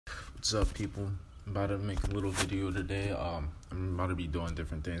What's up, people? I'm about to make a little video today. I'm about to be doing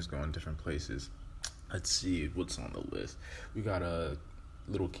different things, going different places. Let's see what's on the list. We got a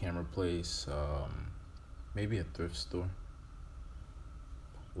little camera place, maybe a thrift store.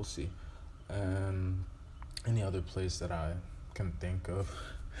 We'll see. And any other place that I can think of.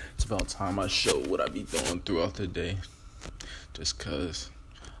 It's about time I show what I be doing throughout the day. Just cause,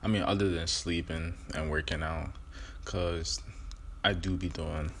 other than sleeping and working out, cause I do be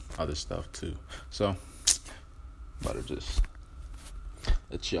doing other stuff too. So, about to just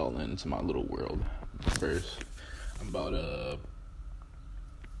let y'all into my little world. First, I'm about to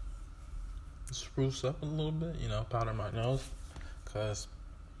spruce up a little bit, powder my nose, cause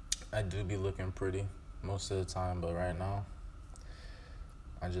I do be looking pretty most of the time, but right now,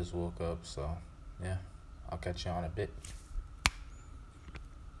 I just woke up, so yeah, I'll catch you on a bit.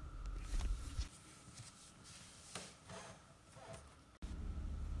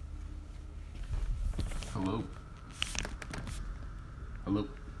 Hello,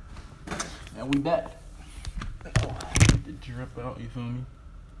 and we back. Oh, the drip out, you feel me?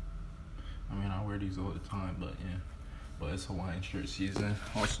 I wear these all the time, but yeah. But it's Hawaiian shirt season.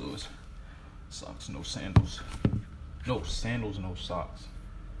 Also, it's socks, no sandals. No sandals, no socks.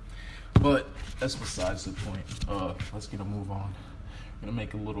 But that's besides the point. Let's get a move on. I'm gonna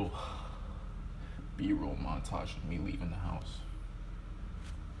make a little B-roll montage of me leaving the house.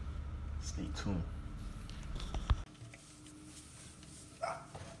 Stay tuned.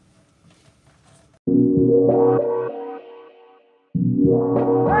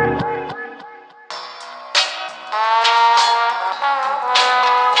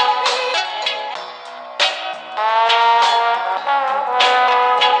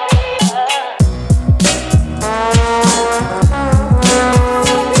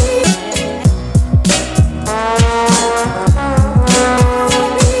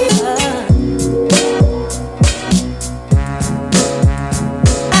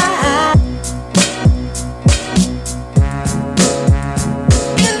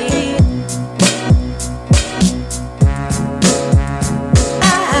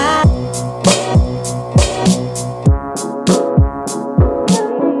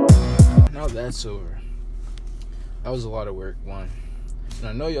 That's over. That was a lot of work, one. And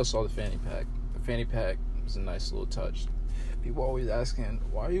I know y'all saw the fanny pack. The fanny pack is a nice little touch. People always asking,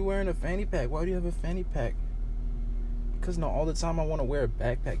 why are you wearing a fanny pack? Why do you have a fanny pack? Because all the time I want to wear a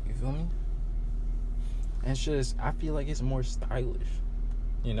backpack, you feel me? And it's just, I feel like it's more stylish,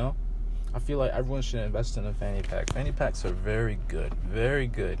 I feel like everyone should invest in a fanny pack. Fanny packs are very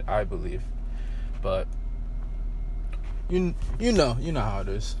good, I believe. But you know how it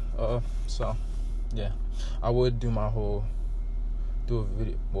is. So yeah, I would do a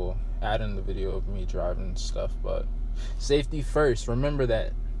video, add in the video of me driving and stuff, but safety first, remember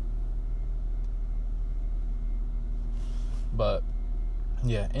that. But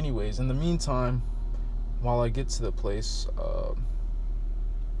yeah, anyways, in the meantime, while I get to the place,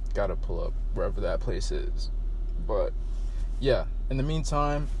 gotta pull up wherever that place is. But yeah, in the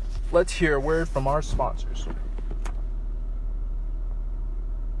meantime, let's hear a word from our sponsors.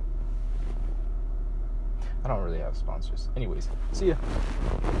 I don't really have sponsors. Anyways, see ya.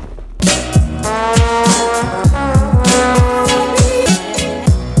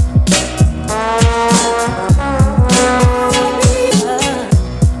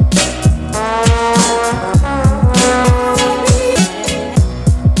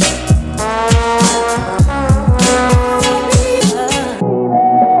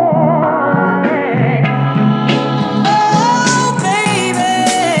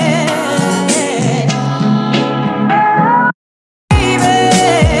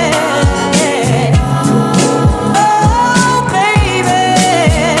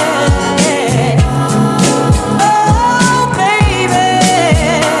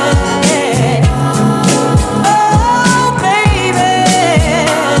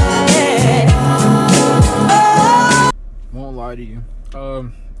 To you.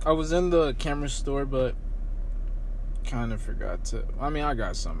 I was in the camera store, but kind of forgot to. I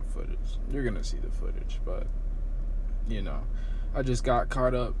got some footage. You're gonna see the footage, but I just got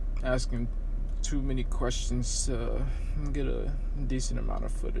caught up asking too many questions to get a decent amount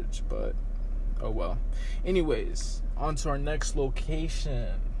of footage, but oh well. Anyways, on to our next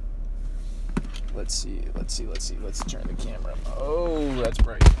location. Let's see. Let's turn the camera. Oh, that's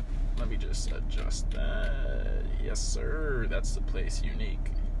bright. Let me just adjust that. Yes, sir. That's the place.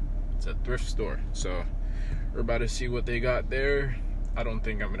 Unique. It's a thrift store. So we're about to see what they got there. I don't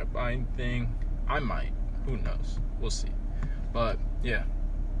think I'm going to buy anything. I might. Who knows? We'll see. But yeah,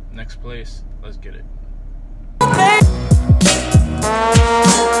 next place. Let's get it.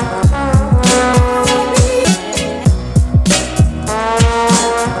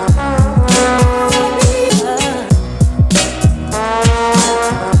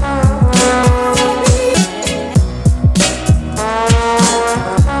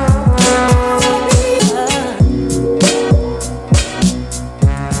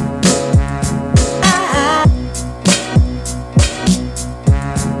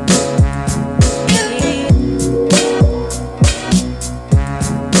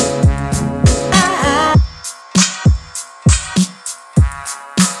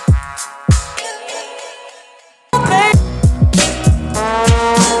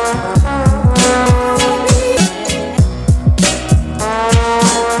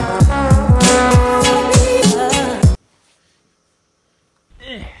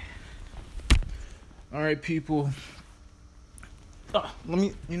 right, people. Let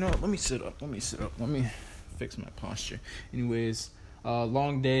me sit up. Let me fix my posture. Anyways,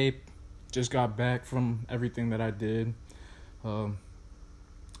 long day. Just got back from everything that I did.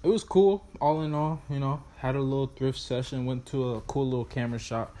 It was cool, all in all. Had a little thrift session. Went to a cool little camera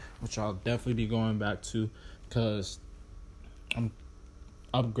shop, which I'll definitely be going back to, because I'm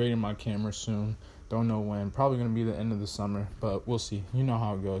upgrading my camera soon. Don't know when. Probably gonna be the end of the summer, but we'll see. You know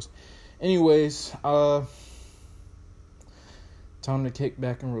how it goes. Anyways, time to kick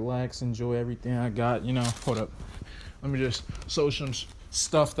back and relax, enjoy everything I got. Hold up. Let me just show some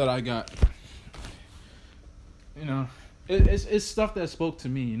stuff that I got. It's stuff that spoke to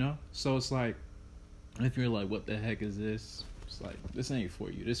me, So it's like, if you're like, what the heck is this? It's like, this ain't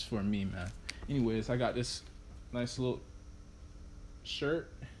for you. This is for me, man. Anyways, I got this nice little shirt.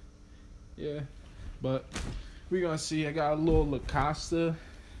 Yeah. But we're going to see. I got a little Lacosta.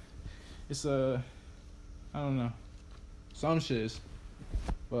 It's I don't know. Some shit.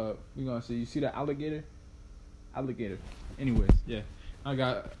 But we're going to see. You see that alligator? Alligator. Anyways, yeah. I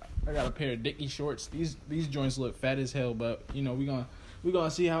got a pair of Dickie shorts. These joints look fat as hell, but we're gonna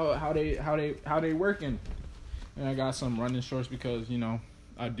see how they working. And I got some running shorts because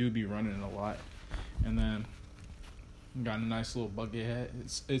I do be running a lot. And then got a nice little bucket hat.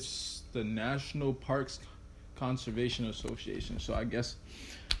 It's the National Parks Conservation Association. So I guess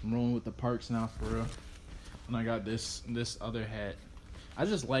I'm rolling with the parks now for real. And I got this other hat. I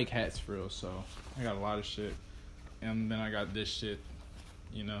just like hats for real, so I got a lot of shit. And then I got this shit.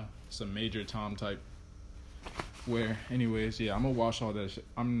 Some Major Tom type wear. Anyways, yeah, I'm gonna wash all that shit.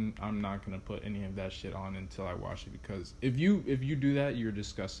 I'm not gonna put any of that shit on until I wash it, because if you do that, you're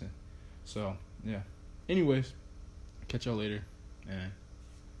disgusting. So yeah. Anyways, catch y'all later. And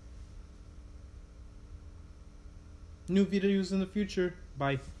new videos in the future.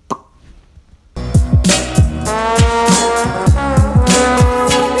 Bye.